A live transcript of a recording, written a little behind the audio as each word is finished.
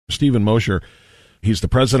Stephen MOSHER. He's the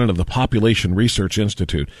president of the Population Research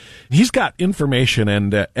Institute. He's got information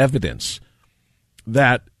and evidence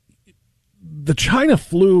that the China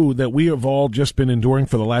flu that we have all just been enduring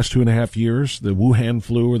for the last 2.5 years, the Wuhan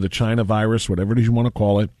flu or the China virus, whatever it is you want to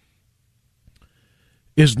call it,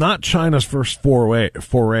 is not China's first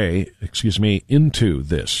foray into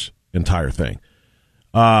this entire thing.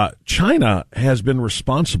 China has been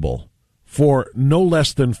responsible for no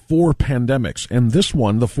less than 4 pandemics, and this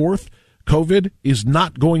one, the fourth, COVID, is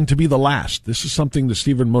not going to be the last. This is something that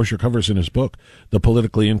Stephen MOSHER covers in his book, The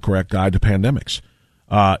Politically Incorrect Guide to Pandemics.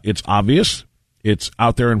 It's obvious. It's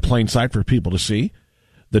out there in plain sight for people to see.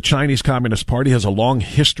 The Chinese Communist Party has a long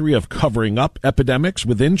history of covering up epidemics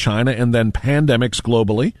within China and then pandemics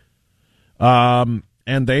globally.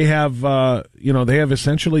 And they have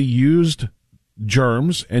essentially used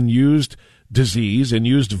germs and used disease and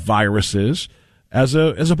used viruses as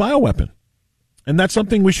a bioweapon. And that's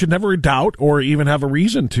something we should never doubt or even have a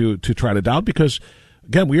reason to try to doubt, because,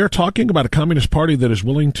 again, we are talking about a Communist Party that is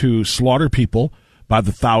willing to slaughter people by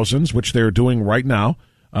the thousands, which they're doing right now,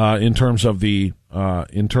 in terms of the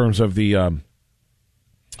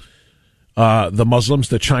Muslims,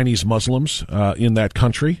 the Chinese Muslims in that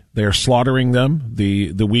country. They are slaughtering them,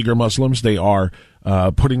 the Uyghur Muslims. They are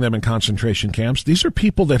putting them in concentration camps. These are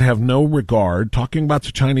people that have no regard, talking about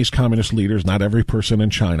the Chinese communist leaders, not every person in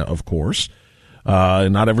China, of course,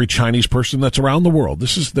 not every Chinese person that's around the world.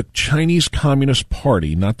 This is the Chinese Communist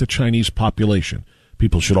Party, not the Chinese population.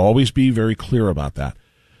 People should always be very clear about that.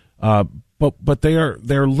 But they're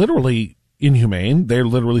literally inhumane. They're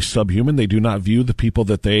literally subhuman. They do not view the people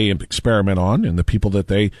that they experiment on and the people that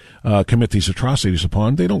they commit these atrocities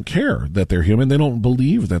upon. They don't care that they're human. They don't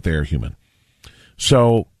believe that they're human.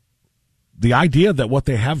 So the idea that what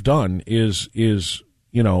they have done is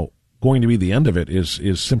going to be the end of it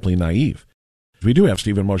is simply naive. We do have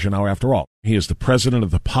Stephen MOSHER now, after all. He is the president of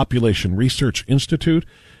the Population Research Institute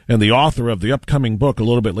and the author of the upcoming book a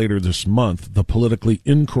little bit later this month, The Politically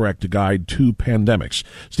Incorrect Guide to Pandemics.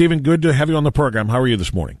 Stephen, good to have you on the program. How are you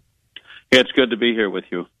this morning? It's good to be here with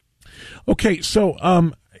you. Okay, so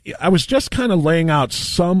I was just kind of laying out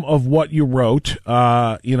some of what you wrote.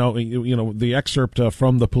 The excerpt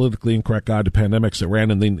from The Politically Incorrect Guide to Pandemics that ran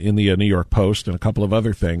in the New York Post and a couple of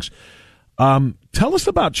other things. Tell us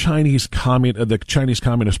about the Chinese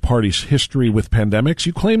Communist Party's history with pandemics.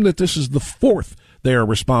 You claim that this is the fourth they are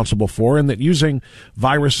responsible for, and that using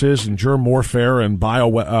viruses and germ warfare and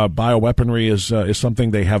bioweaponry is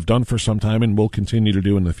something they have done for some time and will continue to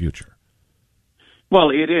do in the future.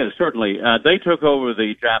 Well, it is, certainly. They took over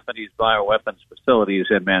the Japanese bioweapons facilities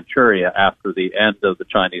in Manchuria after the end of the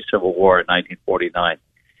Chinese Civil War in 1949.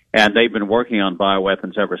 And they've been working on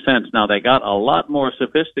bioweapons ever since. Now, they got a lot more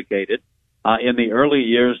sophisticated in the early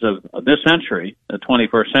years of this century, the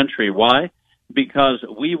 21st century. Why? Because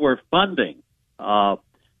we were funding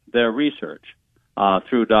their research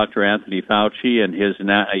through Dr. Anthony Fauci and his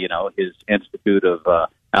Institute of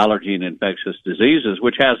Allergy and Infectious Diseases,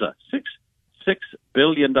 which has a $6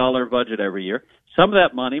 billion budget every year. Some of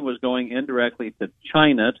that money was going indirectly to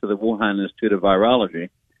China, to the Wuhan Institute of Virology.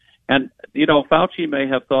 And, Fauci may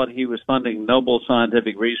have thought he was funding noble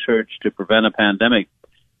scientific research to prevent a pandemic.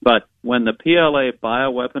 But when the PLA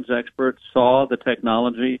bioweapons experts saw the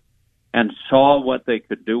technology and saw what they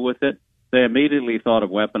could do with it, they immediately thought of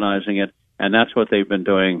weaponizing it, and that's what they've been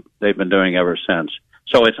doing. They've been doing ever since.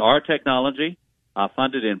 So it's our technology,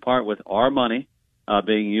 funded in part with our money,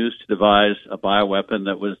 being used to devise a bioweapon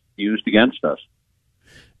that was used against us.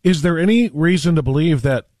 Is there any reason to believe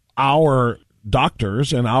that our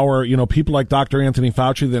doctors and our, people like Dr. Anthony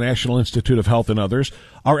Fauci, the National Institute of Health, and others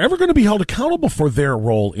are ever going to be held accountable for their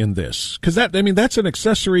role in this? Because that's an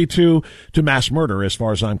accessory to mass murder, as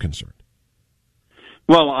far as I'm concerned.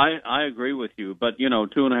 Well, I agree with you, but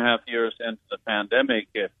 2.5 years into the pandemic,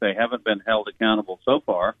 if they haven't been held accountable so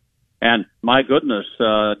far, and my goodness,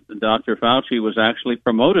 Dr. Fauci was actually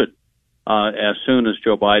promoted as soon as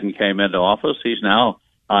Joe Biden came into office. He's now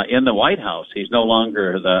in the White House. He's no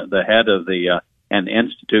longer the head of an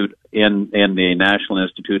institute in the National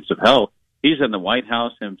Institutes of Health. He's in the White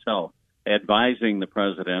House himself, advising the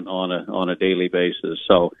president on a daily basis.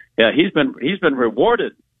 So yeah, he's been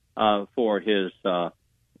rewarded for his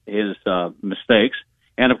mistakes,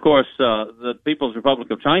 and of course the People's Republic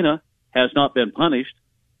of China has not been punished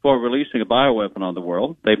for releasing a bioweapon on the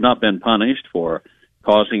world. They've not been punished for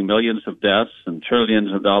causing millions of deaths and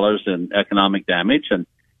trillions of dollars in economic damage. And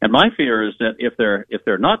my fear is that if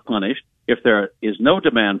they're not punished, if there is no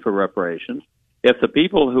demand for reparations, if the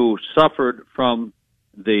people who suffered from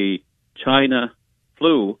the China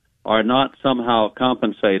flu are not somehow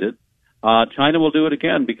compensated, China will do it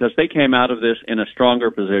again because they came out of this in a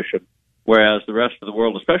stronger position, whereas the rest of the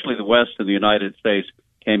world, especially the West and the United States,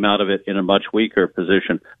 came out of it in a much weaker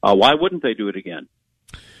position. Why wouldn't they do it again?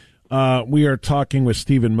 We are talking with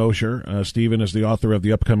Stephen Mosher. Stephen is the author of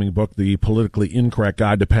the upcoming book, The Politically Incorrect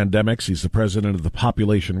Guide to Pandemics. He's the president of the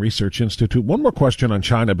Population Research Institute. One more question on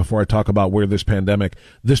China before I talk about where this pandemic,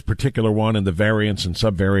 this particular one, and the variants and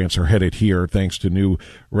subvariants are headed here, thanks to new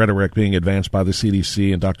rhetoric being advanced by the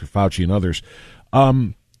CDC and Dr. Fauci and others.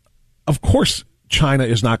 Of course, China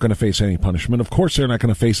is not going to face any punishment. Of course, they're not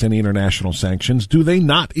going to face any international sanctions. Do they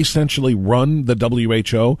not essentially run the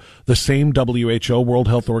WHO, the same WHO, World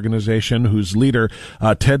Health Organization, whose leader,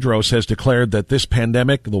 Tedros, has declared that this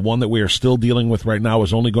pandemic, the one that we are still dealing with right now,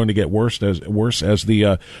 is only going to get worse as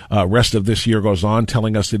the rest of this year goes on,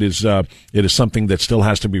 telling us it is something that still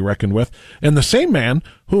has to be reckoned with. And the same man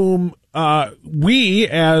whom we,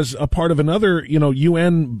 as a part of another,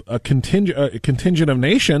 UN contingent of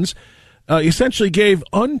nations, essentially gave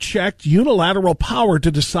unchecked unilateral power to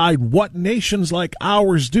decide what nations like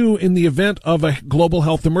ours do in the event of a global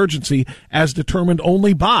health emergency, as determined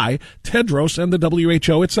only by Tedros and the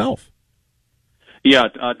WHO itself. Yeah,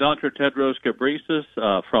 Dr. Tedros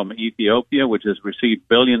Ghebreyesus from Ethiopia, which has received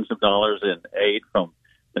billions of dollars in aid from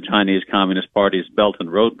the Chinese Communist Party's Belt and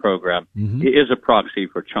Road program, is a proxy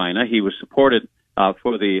for China. He was supported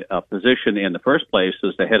for the position in the first place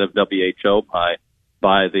as the head of WHO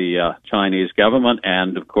by the Chinese government,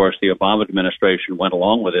 and, of course, the Obama administration went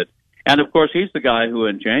along with it. And, of course, he's the guy who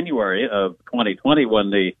in January of 2020, when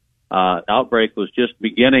the outbreak was just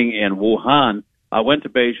beginning in Wuhan, went to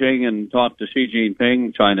Beijing and talked to Xi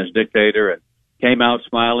Jinping, China's dictator, and came out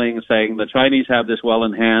smiling, saying the Chinese have this well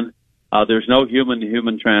in hand. There's no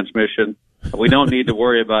human-to-human transmission. We don't need to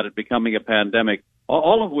worry about it becoming a pandemic,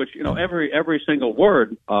 all of which, every single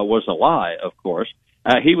word was a lie, of course.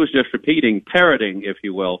 He was just parroting, if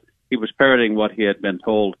you will. He was parroting what he had been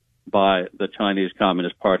told by the Chinese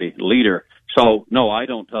Communist Party leader. So, no, I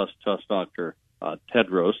don't trust Dr.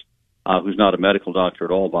 Tedros, who's not a medical doctor at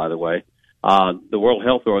all, by the way. The World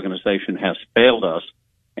Health Organization has failed us,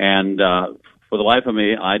 and for the life of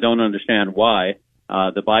me, I don't understand why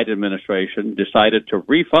the Biden administration decided to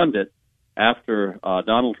refund it after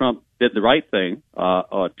Donald Trump did the right thing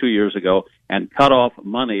 2 years ago and cut off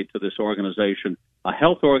money to this organization, a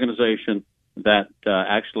health organization that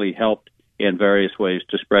actually helped in various ways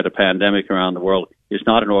to spread a pandemic around the world. Is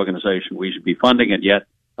not an organization we should be funding it yet.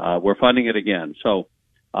 We're funding it again. So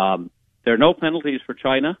there are no penalties for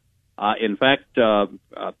China. In fact,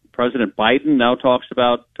 President Biden now talks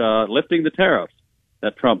about lifting the tariffs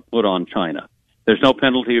that Trump put on China. There's no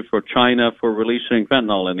penalty for China for releasing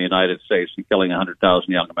fentanyl in the United States and killing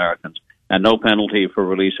 100,000 young Americans, and no penalty for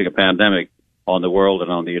releasing a pandemic on the world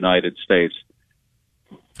and on the United States.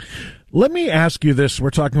 Let me ask you this. We're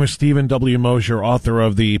talking with Stephen W. Mosher, author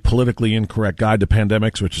of The Politically Incorrect Guide to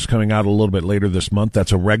Pandemics, which is coming out a little bit later this month.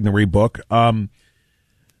 That's a Regnery book.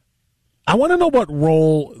 I want to know what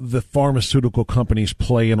role the pharmaceutical companies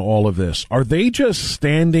play in all of this. Are they just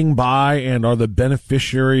standing by and are the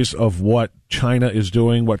beneficiaries of what China is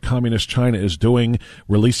doing, what communist China is doing,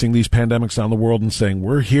 releasing these pandemics on the world and saying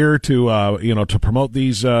we're here to to promote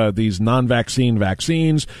these non-vaccine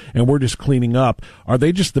vaccines and we're just cleaning up? Are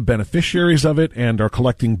they just the beneficiaries of it and are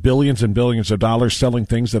collecting billions and billions of dollars selling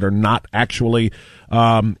things that are not actually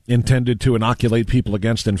intended to inoculate people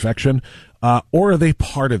against infection? Or are they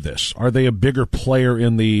part of this? Are they a bigger player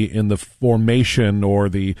in the formation or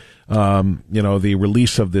the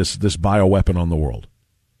release of this bioweapon on the world?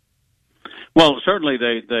 Well, certainly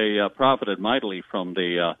they profited mightily from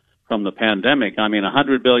the pandemic. I mean,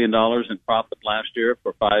 $100 billion in profit last year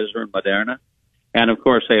for Pfizer and Moderna, and of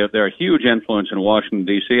course they're a huge influence in Washington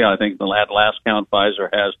D.C. I think the last count Pfizer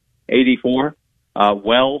has 84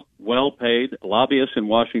 well-paid lobbyists in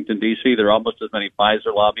Washington D.C. There are almost as many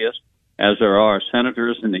Pfizer lobbyists as there are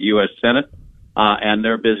senators in the U.S. Senate, and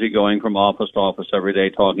they're busy going from office to office every day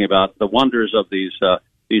talking about the wonders of these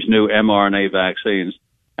new mRNA vaccines.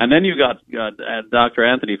 And then you got Dr.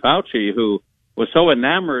 Anthony Fauci, who was so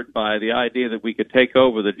enamored by the idea that we could take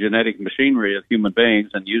over the genetic machinery of human beings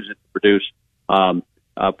and use it to produce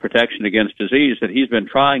protection against disease that he's been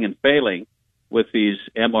trying and failing with these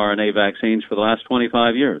mRNA vaccines for the last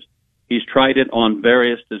 25 years. He's tried it on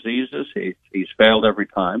various diseases. He's failed every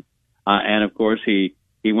time. And, of course, he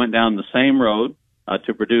went down the same road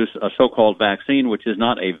to produce a so-called vaccine, which is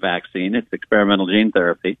not a vaccine. It's experimental gene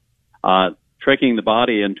therapy, tricking the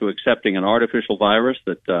body into accepting an artificial virus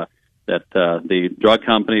that the drug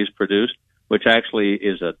companies produced, which actually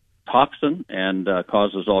is a toxin and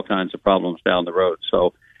causes all kinds of problems down the road.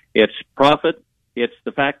 So it's profit It's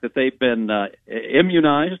the fact that they've been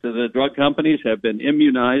immunized. The drug companies have been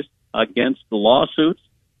immunized against the lawsuits.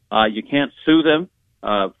 You can't sue them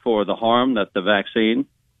for the harm that the vaccine,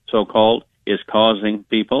 so-called, is causing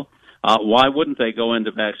people. Why wouldn't they go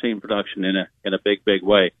into vaccine production in a big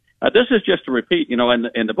way? This is just a repeat. You know,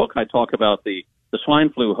 in the book I talk about the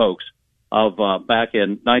swine flu hoax of back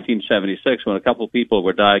in 1976 when a couple of people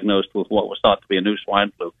were diagnosed with what was thought to be a new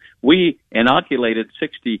swine flu. We inoculated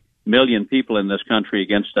 60 million people in this country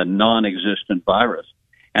against a non-existent virus.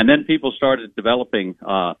 And then people started developing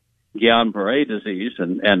Guillain-Barré disease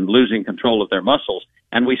and losing control of their muscles,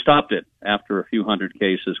 and we stopped it after a few hundred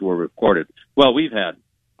cases were reported. Well, we've had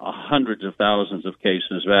hundreds of thousands of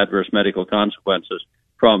cases of adverse medical consequences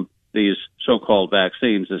from these so-called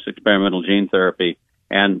vaccines, this experimental gene therapy,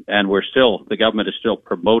 and the government is still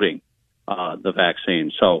promoting the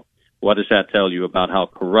vaccine. So what does that tell you about how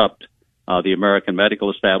corrupt the American medical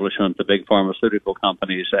establishment, the big pharmaceutical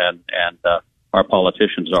companies, and our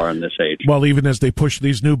politicians are in this age? Well, even as they push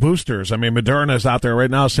these new boosters, I mean, Moderna is out there right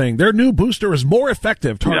now saying their new booster is more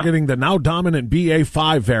effective targeting the now dominant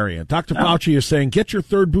BA.5 variant. Dr. Fauci is saying, get your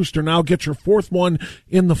third booster now, get your fourth one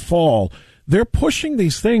in the fall. They're pushing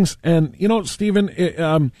these things. And, you know,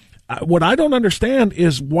 Stephen, what I don't understand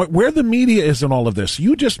is where the media is in all of this.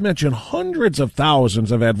 You just mentioned hundreds of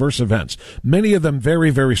thousands of adverse events, many of them very,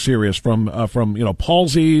 very serious, from you know,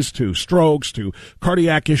 palsies to strokes to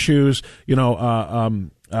cardiac issues. You know,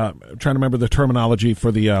 I'm trying to remember the terminology for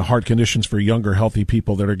the heart conditions for younger, healthy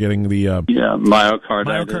people that are getting the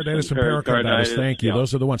myocarditis and pericarditis. Thank you. Yeah.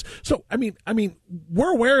 Those are the ones. So, I mean,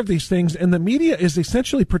 we're aware of these things, and the media is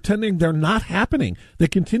essentially pretending they're not happening. They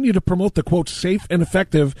continue to promote the, quote, safe and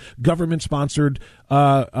effective government-sponsored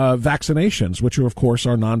vaccinations, which are, of course,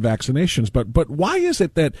 are non-vaccinations. But why is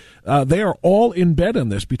it that they are all in bed on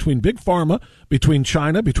this, between Big Pharma, between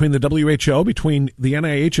China, between the WHO, between the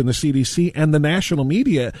NIH and the CDC, and the national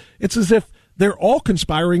media? It's as if they're all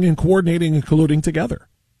conspiring and coordinating and colluding together.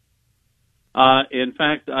 In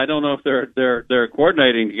fact, I don't know if they're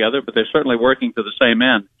coordinating together, but they're certainly working to the same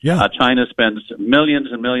end. Yeah. China spends millions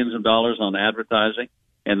and millions of dollars on advertising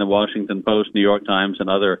in the Washington Post, New York Times, and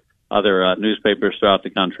other newspapers throughout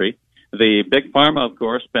the country. The Big Pharma, of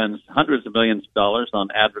course, spends hundreds of millions of dollars on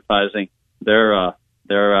advertising their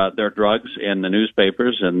drugs in the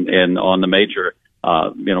newspapers and on the major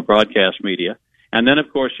broadcast media. And then,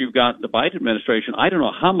 of course, you've got the Biden administration. I don't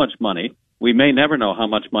know how much money. We may never know how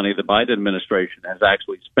much money the Biden administration has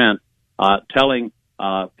actually spent telling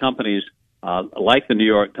companies like the New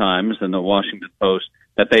York Times and the Washington Post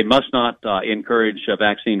that they must not encourage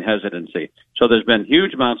vaccine hesitancy. So there's been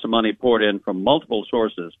huge amounts of money poured in from multiple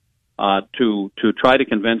sources to try to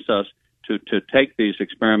convince us to take these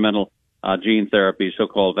experimental gene therapies,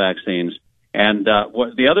 so-called vaccines. And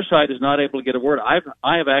the other side is not able to get a word.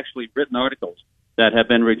 I have actually written articles that have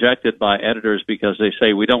been rejected by editors because they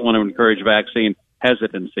say we don't want to encourage vaccine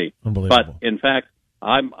hesitancy. Unbelievable. But in fact,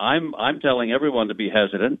 I'm telling everyone to be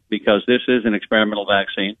hesitant because this is an experimental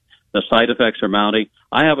vaccine. The side effects are mounting.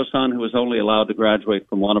 I have a son who was only allowed to graduate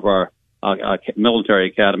from one of our military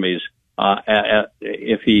academies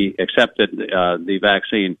if he accepted the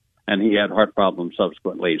vaccine, and he had heart problems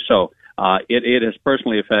subsequently. So it has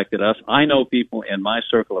personally affected us. I know people in my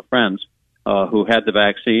circle of friends who had the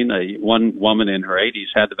vaccine. One woman in her 80s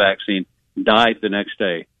had the vaccine, died the next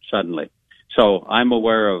day suddenly. So I'm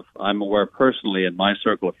aware personally in my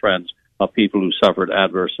circle of friends of people who suffered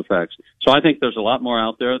adverse effects. So I think there's a lot more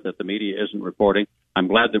out there that the media isn't reporting. I'm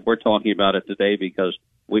glad that we're talking about it today because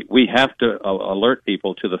we have to alert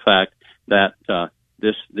people to the fact that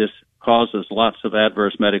this causes lots of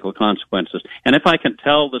adverse medical consequences. And if I can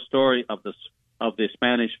tell the story of the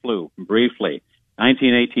Spanish flu briefly,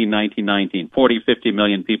 1918, 1919, 40, 50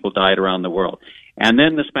 million people died around the world. And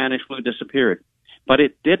then the Spanish flu disappeared. But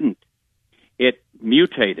it didn't. It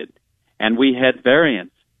mutated. And we had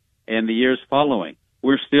variants in the years following.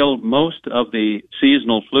 Most of the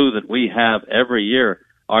seasonal flu that we have every year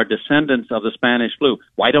are descendants of the Spanish flu.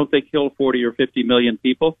 Why don't they kill 40 or 50 million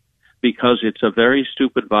people? Because it's a very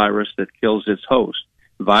stupid virus that kills its host.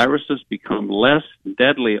 Viruses become less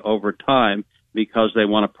deadly over time because they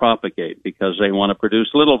want to propagate, because they want to produce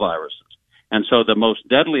little viruses. And so the most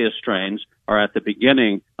deadliest strains are at the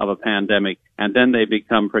beginning of a pandemic, and then they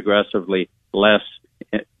become progressively less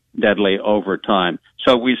deadly over time.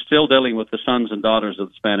 So we're still dealing with the sons and daughters of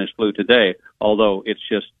the Spanish flu today, although it's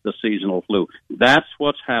just the seasonal flu. That's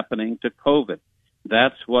what's happening to COVID.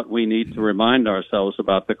 That's what we need to remind ourselves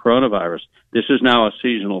about the coronavirus. This is now a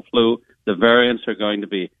seasonal flu. The variants are going to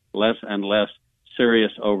be less and less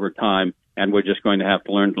serious over time, and we're just going to have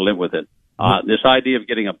to learn to live with it. This idea of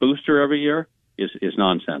getting a booster every year is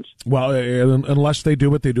nonsense. Well, unless they do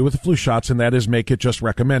what they do with the flu shots, and that is make it just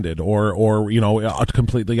recommended or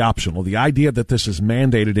completely optional. The idea that this is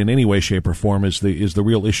mandated in any way, shape, or form is the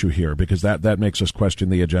real issue here, because that makes us question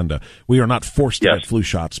the agenda. We are not forced to get flu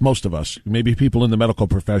shots. Most of us, maybe people in the medical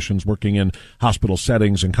professions working in hospital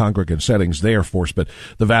settings and congregate settings, they are forced, but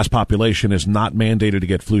the vast population is not mandated to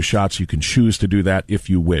get flu shots. You can choose to do that if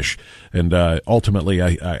you wish, and ultimately,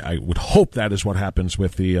 I would hope that is what happens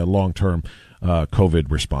with the long-term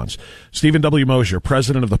COVID response. Stephen W. Mosher,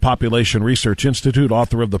 president of the Population Research Institute,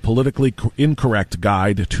 author of the Politically Incorrect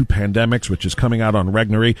Guide to Pandemics, which is coming out on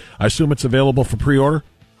Regnery. I assume it's available for pre-order?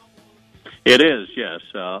 It is, yes,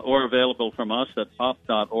 or available from us at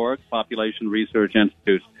pop.org, Population Research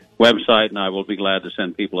Institute's website, and I will be glad to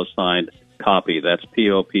send people a signed copy. That's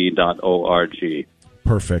pop.org.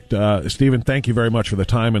 Perfect. Stephen, thank you very much for the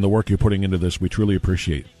time and the work you're putting into this. We truly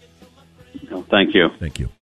appreciate it. Thank you. Thank you.